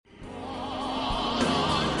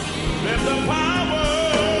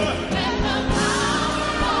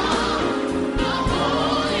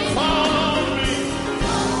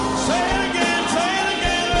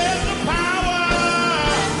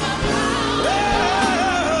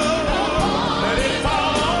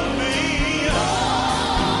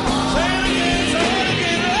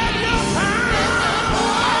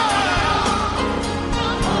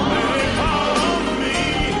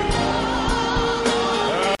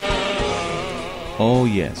Oh,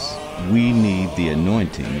 yes, we need the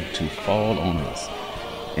anointing to fall on us.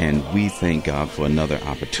 And we thank God for another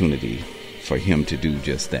opportunity for him to do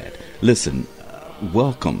just that. Listen,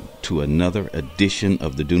 welcome to another edition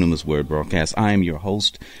of the Dunamis Word broadcast. I am your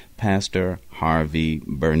host, Pastor Harvey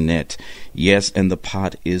Burnett. Yes, and the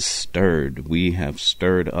pot is stirred. We have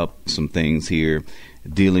stirred up some things here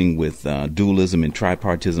dealing with dualism and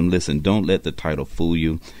tripartism. Listen, don't let the title fool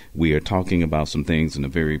you. We are talking about some things in a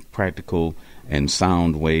very practical and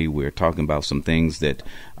sound way. We're talking about some things that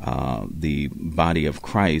the body of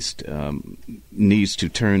Christ needs to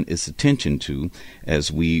turn its attention to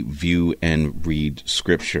as we view and read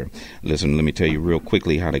Scripture. Listen, let me tell you real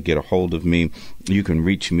quickly how to get a hold of me. You can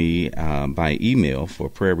reach me by email for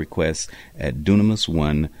prayer requests at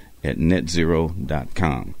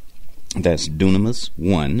dunamis1@netzero.com. That's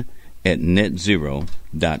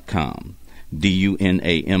dunamis1@netzero.com.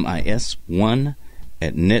 DUNAMIS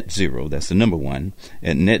 1@netzero. That's the number 1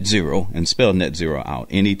 at netzero, and spell net zero out,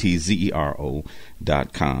 netzero.com.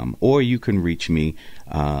 Or you can reach me.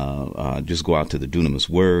 Just go out to the Dunamis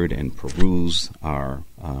Word and peruse our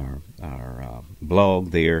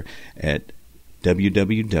blog there at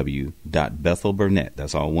www.bethelburnett.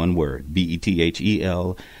 That's all one word.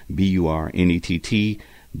 BethelBurnett.blogspot,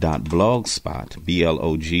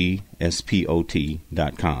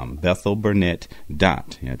 blogspot.com. BethelBurnett. You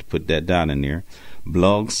have to put that dot in there.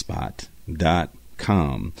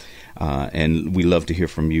 blogspot.com. And we love to hear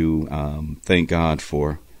from you. Thank God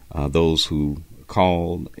for those who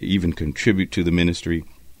call, even contribute to the ministry.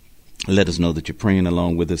 Let us know that you're praying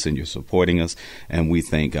along with us and you're supporting us, and we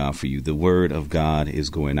thank God for you. The word of God is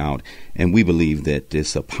going out, and we believe that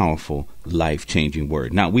it's a powerful, life-changing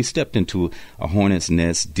word. Now, we stepped into a hornet's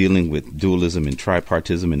nest dealing with dualism and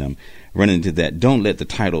tripartism, and I'm running into that. Don't let the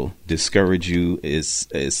title discourage you.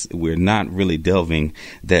 We're not really delving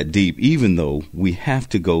that deep, even though we have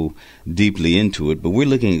to go deeply into it. But we're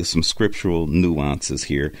looking at some scriptural nuances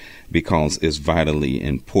here because it's vitally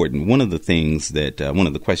important. One of the things that, one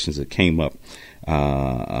of the questions that came up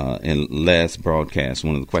in last broadcast,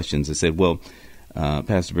 one of the questions that said, well,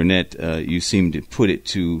 Pastor Burnett, you seem to put it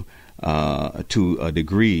to a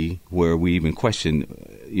degree where we even question,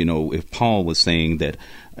 if Paul was saying that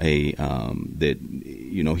he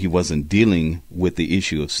wasn't dealing with the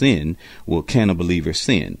issue of sin, well, can a believer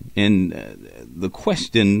sin? And the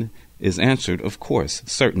question is answered, of course,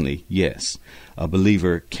 certainly, yes. A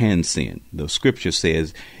believer can sin. The scripture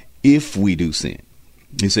says, if we do sin.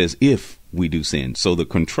 It says, if we do sin. So the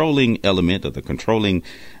controlling element, or the controlling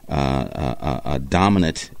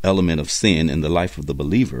dominant element of sin in the life of the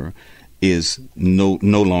believer is no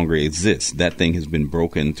longer exists. That thing has been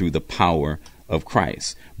broken through the power of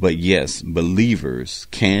Christ. But yes, believers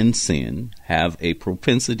can sin, have a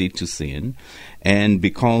propensity to sin, and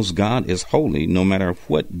because God is holy, no matter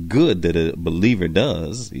what good that a believer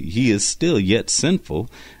does, he is still yet sinful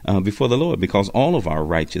before the Lord, because all of our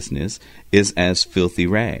righteousness is as filthy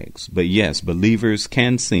rags. But yes, believers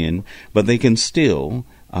can sin, but they can still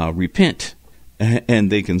repent, and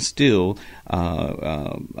they can still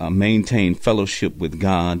maintain fellowship with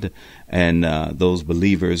God. And those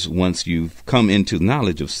believers, once you've come into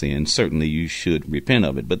knowledge of sin, certainly you should repent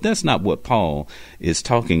of it. But that's not what Paul is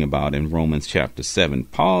talking about in Romans chapter 7.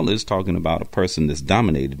 Paul is talking about a person that's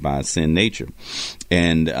dominated by a sin nature,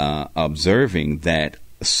 and observing that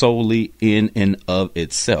solely in and of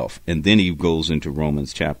itself. And then he goes into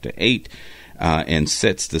Romans chapter 8 and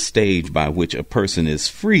sets the stage by which a person is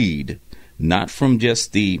freed, not from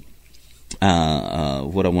just the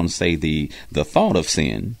thought of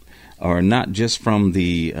sin, or not just from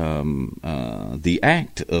the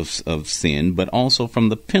act of sin, but also from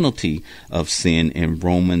the penalty of sin in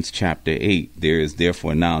Romans chapter 8. There is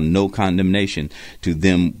therefore now no condemnation to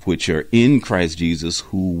them which are in Christ Jesus,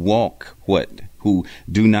 who walk who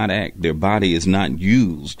do not act. Their body is not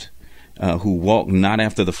used, who walk not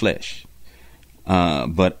after the flesh,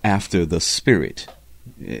 but after the Spirit.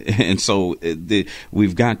 And so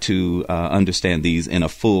we've got to understand these in a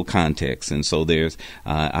full context. And so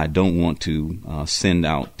I don't want to send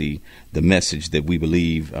out the message that we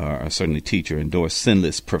believe, or certainly teach or endorse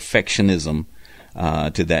sinless perfectionism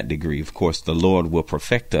to that degree. Of course, the Lord will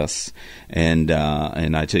perfect us, and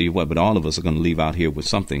I tell you what, but all of us are going to leave out here with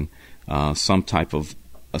something, some type of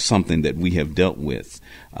something that we have dealt with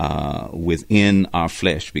within our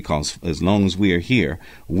flesh, because as long as we are here,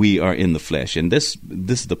 we are in the flesh. And this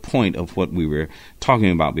is the point of what we were talking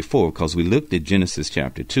about before, because we looked at Genesis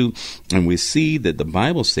chapter 2, and we see that the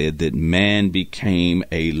Bible said that man became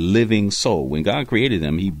a living soul. When God created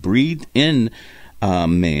him, he breathed in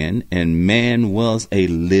man, and man was a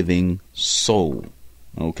living soul.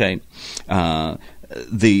 Okay,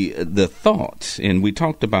 the thought, and we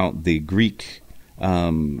talked about the Greek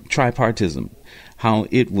tripartism, how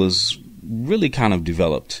it was really kind of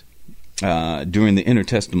developed during the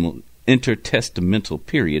intertestamental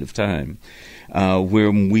period of time,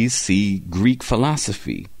 where we see Greek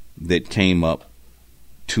philosophy that came up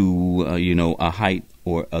to a height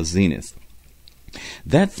or a zenith.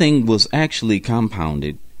 That thing was actually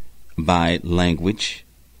compounded by language,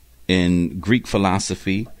 and Greek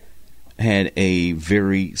philosophy had a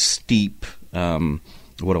very steep,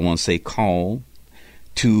 call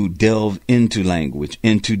to delve into language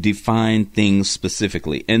and to define things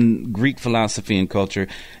specifically. And Greek philosophy and culture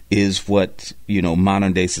is what,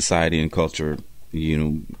 modern day society and culture,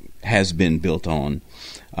 has been built on.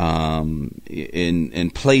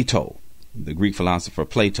 In Plato, the Greek philosopher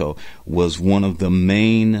Plato was one of the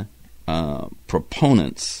main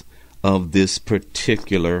proponents of this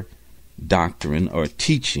particular doctrine or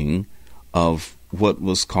teaching of what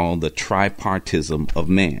was called the tripartism of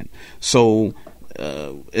man. So,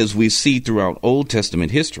 as we see throughout Old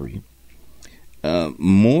Testament history,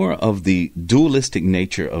 more of the dualistic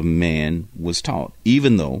nature of man was taught,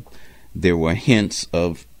 even though there were hints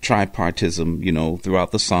of tripartism,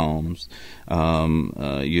 throughout the Psalms, in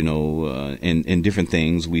different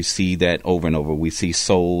things. We see that over and over. We see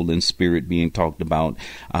soul and spirit being talked about.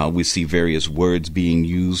 We see various words being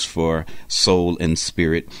used for soul and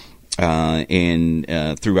spirit. And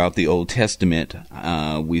throughout the Old Testament,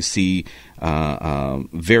 we see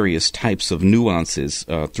various types of nuances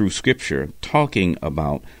through Scripture talking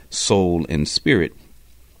about soul and spirit.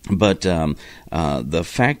 But the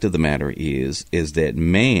fact of the matter is that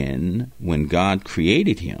man, when God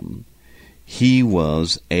created him, he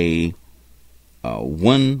was a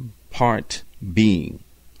one-part being.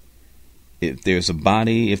 If there's a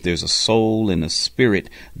body, if there's a soul and a spirit,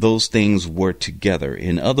 those things were together.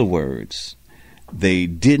 In other words, they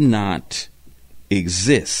did not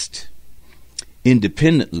exist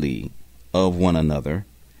independently of one another,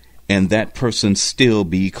 and that person still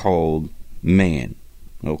be called man.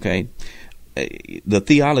 Okay? The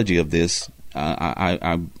theology of this,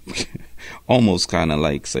 I almost kind of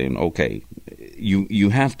like saying, okay, you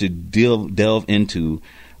have to delve into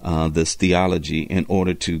this theology in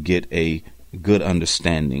order to get a good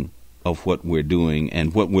understanding of what we're doing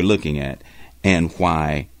and what we're looking at and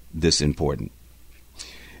why this is important.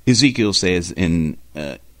 Ezekiel says in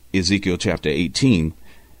Ezekiel chapter 18,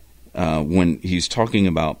 when he's talking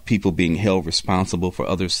about people being held responsible for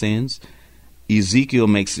other sins, Ezekiel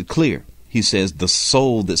makes it clear. He says, the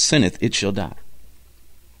soul that sinneth, it shall die.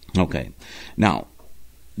 Okay. Now,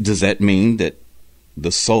 does that mean that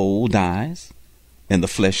the soul dies and the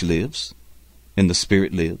flesh lives and the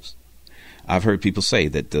spirit lives? I've heard people say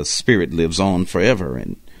that the spirit lives on forever,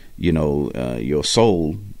 and your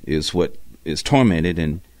soul is what is tormented,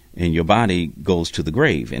 and your body goes to the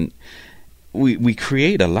grave. And we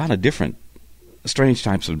create a lot of different strange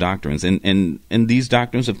types of doctrines, and these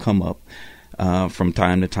doctrines have come up from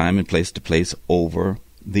time to time and place to place over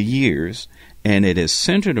the years, and it is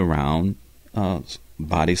centered around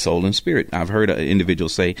body, soul, and spirit. I've heard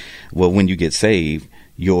individuals say, well, when you get saved,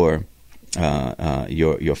 your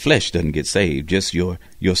flesh doesn't get saved, just your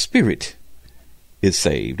spirit is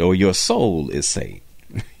saved, or your soul is saved.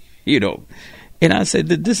 And I said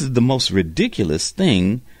that this is the most ridiculous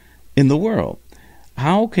thing in the world.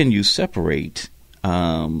 How can you separate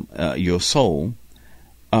your soul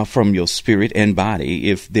from your spirit and body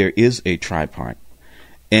if there is a tripart,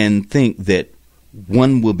 and think that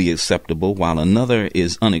one will be acceptable while another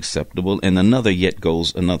is unacceptable and another yet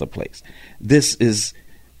goes another place? This is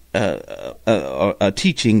a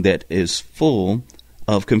teaching that is full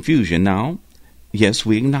of confusion. Now, yes,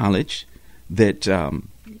 we acknowledge that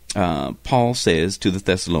Paul says to the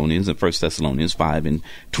Thessalonians in 1 Thessalonians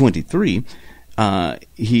 5:23,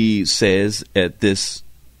 he says at this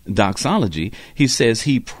doxology, he says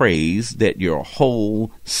he prays that your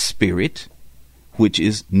whole spirit, which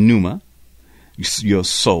is pneuma, your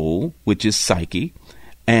soul, which is psyche,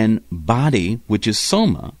 and body, which is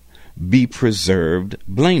soma, be preserved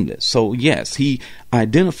blameless. So yes, he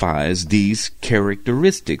identifies these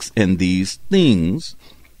characteristics and these things,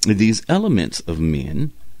 these elements of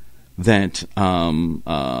men that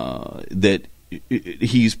that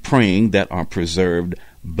he's praying that are preserved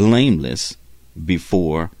blameless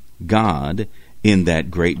before God in that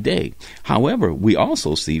great day. However, we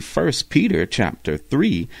also see 1 Peter chapter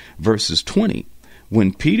 3 verses 20,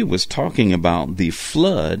 when Peter was talking about the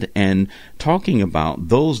flood and talking about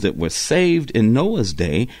those that were saved in Noah's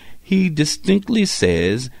day. He distinctly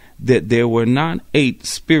says that there were not 8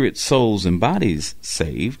 spirit, souls, and bodies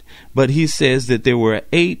saved, but he says that there were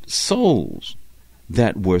 8 souls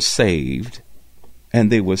that were saved, and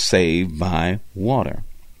they were saved by water.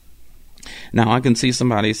 Now, I can see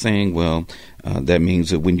somebody saying, well, that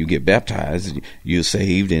means that when you get baptized, you're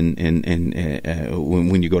saved, and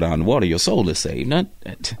when you go down the water, your soul is saved.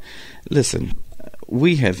 Listen,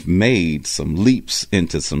 we have made some leaps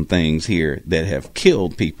into some things here that have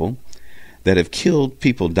killed people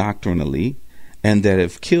doctrinally, and that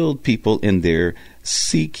have killed people in their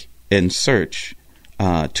seek and search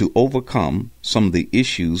to overcome some of the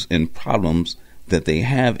issues and problems that they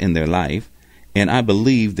have in their life. And I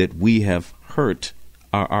believe that we have hurt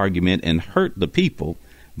our argument and hurt the people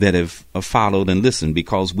that have followed and listened,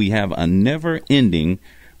 because we have a never-ending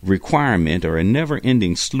requirement, or a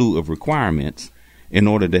never-ending slew of requirements, in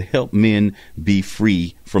order to help men be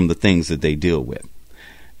free from the things that they deal with.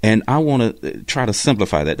 And I want to try to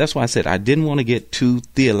simplify that. That's why I said I didn't want to get too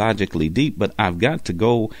theologically deep, but I've got to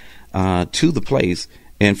go to the place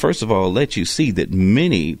and first of all let you see that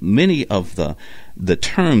many of the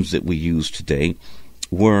terms that we use today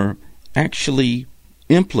were actually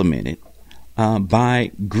implemented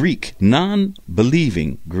by Greek,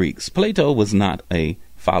 non-believing Greeks. Plato was not a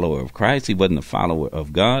follower of Christ. He wasn't a follower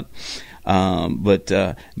of God. But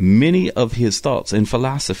many of his thoughts and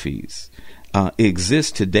philosophies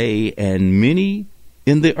exist today, and many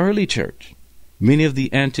in the early church. Many of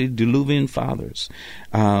the antediluvian fathers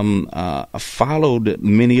followed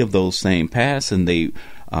many of those same paths, and they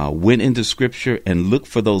went into Scripture and looked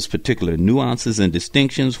for those particular nuances and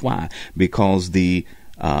distinctions. Why? Because the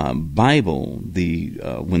Bible,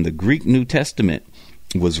 when the Greek New Testament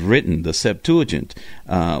was written, the Septuagint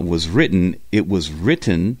was written, it was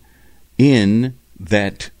written in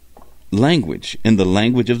that language, in the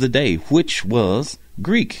language of the day, which was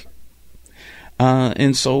Greek.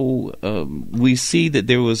 And so we see that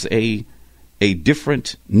there was a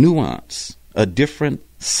different nuance, a different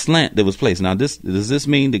slant that was placed. Now, does this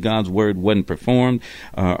mean that God's word wasn't performed,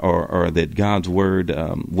 or that God's word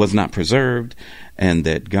was not preserved, and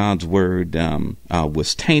that God's word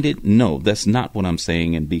was tainted? No, that's not what I'm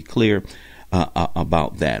saying, and be clear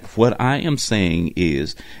about that. What I am saying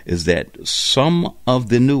is that some of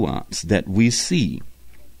the nuance that we see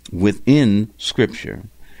within Scripture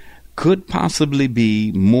could possibly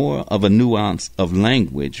be more of a nuance of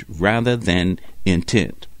language rather than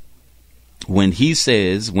intent. When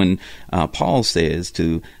Paul says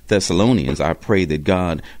to Thessalonians, I pray that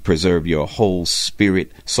God preserve your whole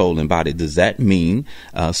spirit, soul, and body, does that mean,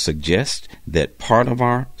 suggest that part of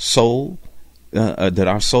our soul, that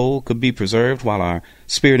our soul could be preserved while our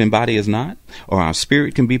spirit and body is not? Or our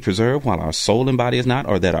spirit can be preserved while our soul and body is not?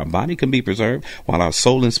 Or that our body can be preserved while our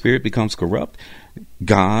soul and spirit becomes corrupt?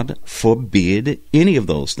 God forbid any of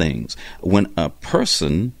those things. When a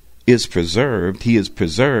person is preserved, he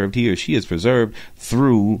or she is preserved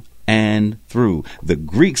through and through. The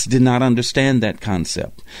Greeks did not understand that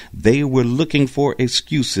concept. They were looking for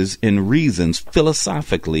excuses and reasons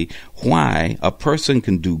philosophically why a person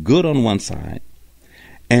can do good on one side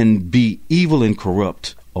and be evil and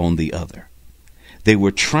corrupt on the other. They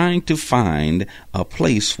were trying to find a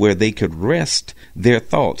place where they could rest their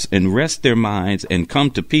thoughts and rest their minds and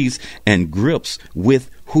come to peace and grips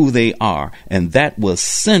with who they are. And that was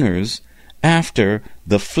sinners after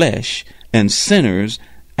the flesh and sinners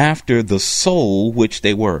after the soul, which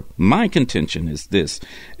they were. My contention is this,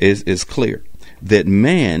 is clear, that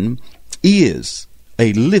man is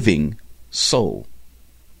a living soul.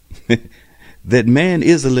 That man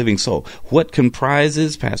is a living soul. What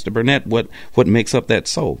comprises, Pastor Burnett, what makes up that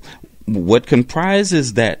soul? What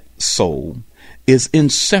comprises that soul is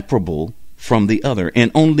inseparable from the other,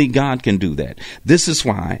 and only God can do that. This is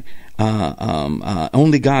why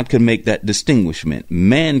only God can make that distinguishment.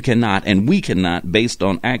 Man cannot, and we cannot, based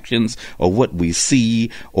on actions or what we see,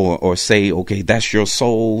 or say, okay, that's your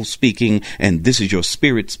soul speaking, and this is your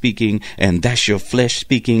spirit speaking, and that's your flesh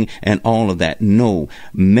speaking, and all of that. No,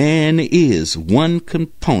 man is one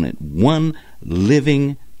component, one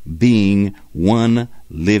living being, one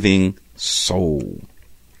living soul.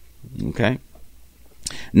 Okay?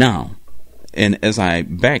 Now, and as I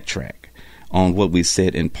backtrack on what we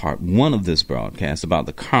said in part 1 of this broadcast about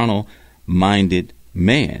the carnal-minded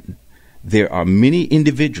man, there are many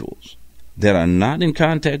individuals that are not in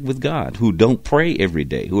contact with God, who don't pray every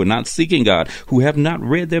day, who are not seeking God, who have not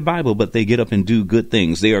read their Bible, but they get up and do good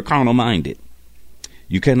things. They are carnal-minded.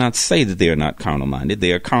 You cannot say that they are not carnal-minded.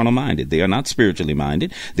 They are carnal-minded. They are not spiritually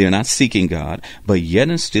minded. They are not seeking God, but yet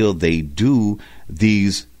and still they do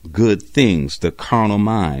these good things, the carnal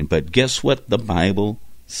mind. But guess what the Bible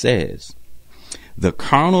says? The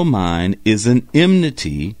carnal mind is an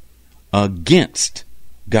enmity against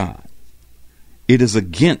God. It is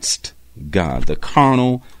against God, the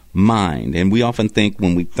carnal mind. And we often think,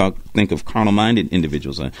 when we think of carnal-minded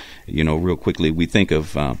individuals, real quickly, we think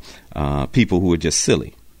of people who are just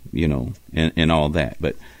silly, and all that.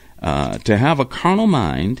 But to have a carnal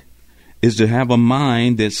mind is to have a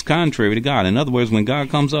mind that's contrary to God. In other words, when God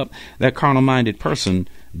comes up, that carnal-minded person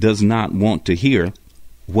does not want to hear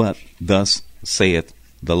what thus saith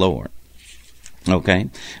the Lord. Okay?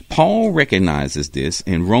 Paul recognizes this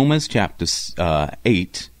in Romans chapter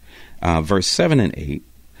 8, verse 7 and 8,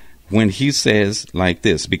 when he says like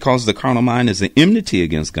this: because the carnal mind is an enmity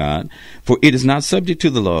against God, for it is not subject to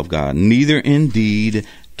the law of God, neither indeed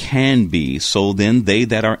can be. So then they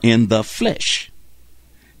that are in the flesh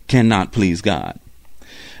cannot please God.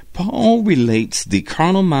 Paul relates the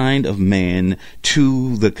carnal mind of man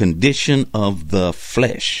to the condition of the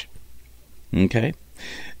flesh. Okay?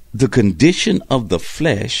 The condition of the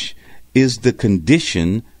flesh is the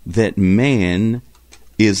condition that man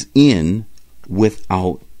is in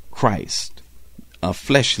without Christ, a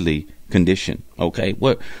fleshly condition. Okay,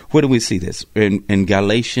 where do we see this? In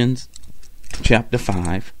Galatians chapter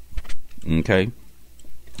 5. Okay,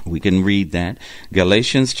 we can read that.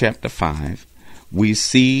 Galatians chapter 5. We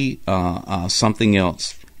see something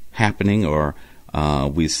else happening, or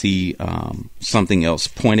we see something else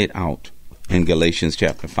pointed out in Galatians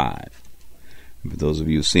chapter 5. For those of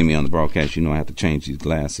you who see me on the broadcast, I have to change these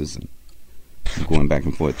glasses, and I'm going back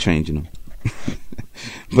and forth changing them.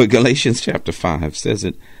 But Galatians chapter 5 says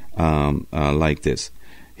it like this.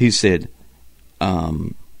 He said,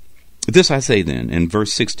 this I say then, in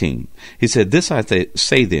verse 16, he said, this I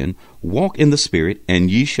say then, walk in the Spirit, and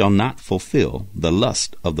ye shall not fulfill the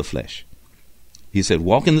lust of the flesh. He said,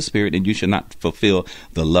 walk in the Spirit, and you shall not fulfill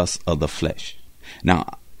the lust of the flesh.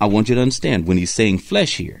 Now, I want you to understand, when he's saying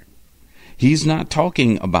flesh here, he's not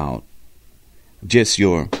talking about just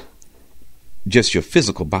your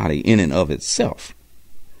physical body in and of itself.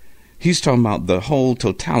 He's talking about the whole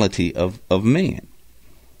totality of man.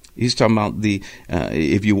 He's talking about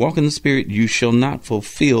if you walk in the Spirit, you shall not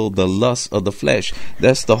fulfill the lust of the flesh.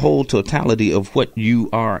 That's the whole totality of what you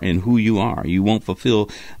are and who you are. You won't fulfill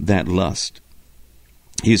that lust.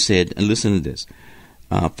 He said, and listen to this,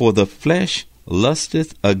 for the flesh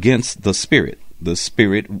lusteth against the Spirit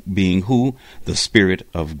being who? The Spirit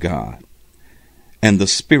of God. And the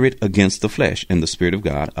Spirit against the flesh, and the Spirit of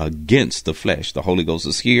God against the flesh. The Holy Ghost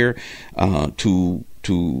is here to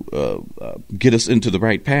get us into the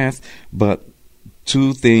right path, but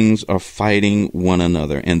two things are fighting one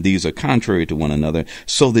another, and these are contrary to one another,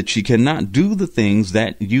 so that you cannot do the things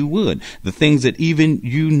that you would, the things that even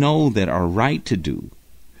that are right to do.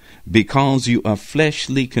 Because you are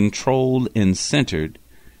fleshly controlled and centered,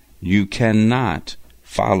 you cannot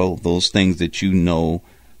follow those things that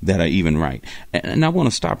that are even right. And I want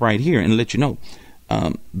to stop right here and let you know,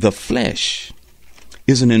 the flesh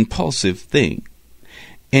is an impulsive thing.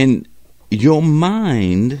 And your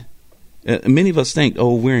mind, many of us think,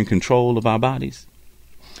 we're in control of our bodies.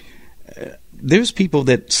 There's people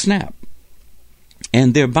that snap,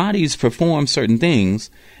 and their bodies perform certain things,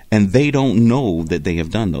 and they don't know that they have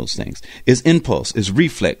done those things. It's impulse, it's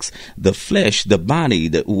reflex. The flesh, the body,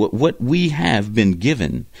 what we have been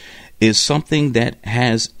given is something that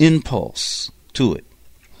has impulse to it.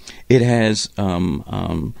 It has,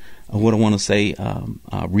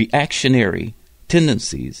 reactionary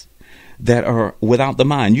tendencies that are without the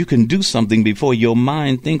mind. You can do something before your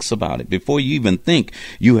mind thinks about it, before you even think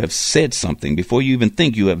you have said something, before you even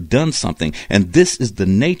think you have done something. And this is the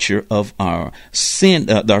nature of our sin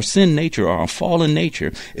nature, or our fallen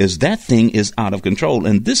nature, is that thing is out of control.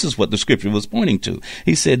 And this is what the scripture was pointing to.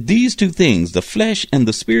 He said these two things, the flesh and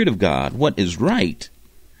the Spirit of God, what is right,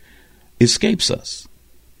 escapes us.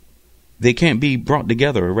 They can't be brought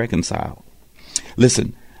together or reconciled.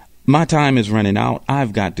 Listen, my time is running out.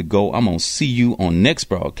 I've got to go. I'm going to see you on next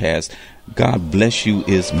broadcast. God bless you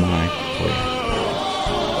is my prayer.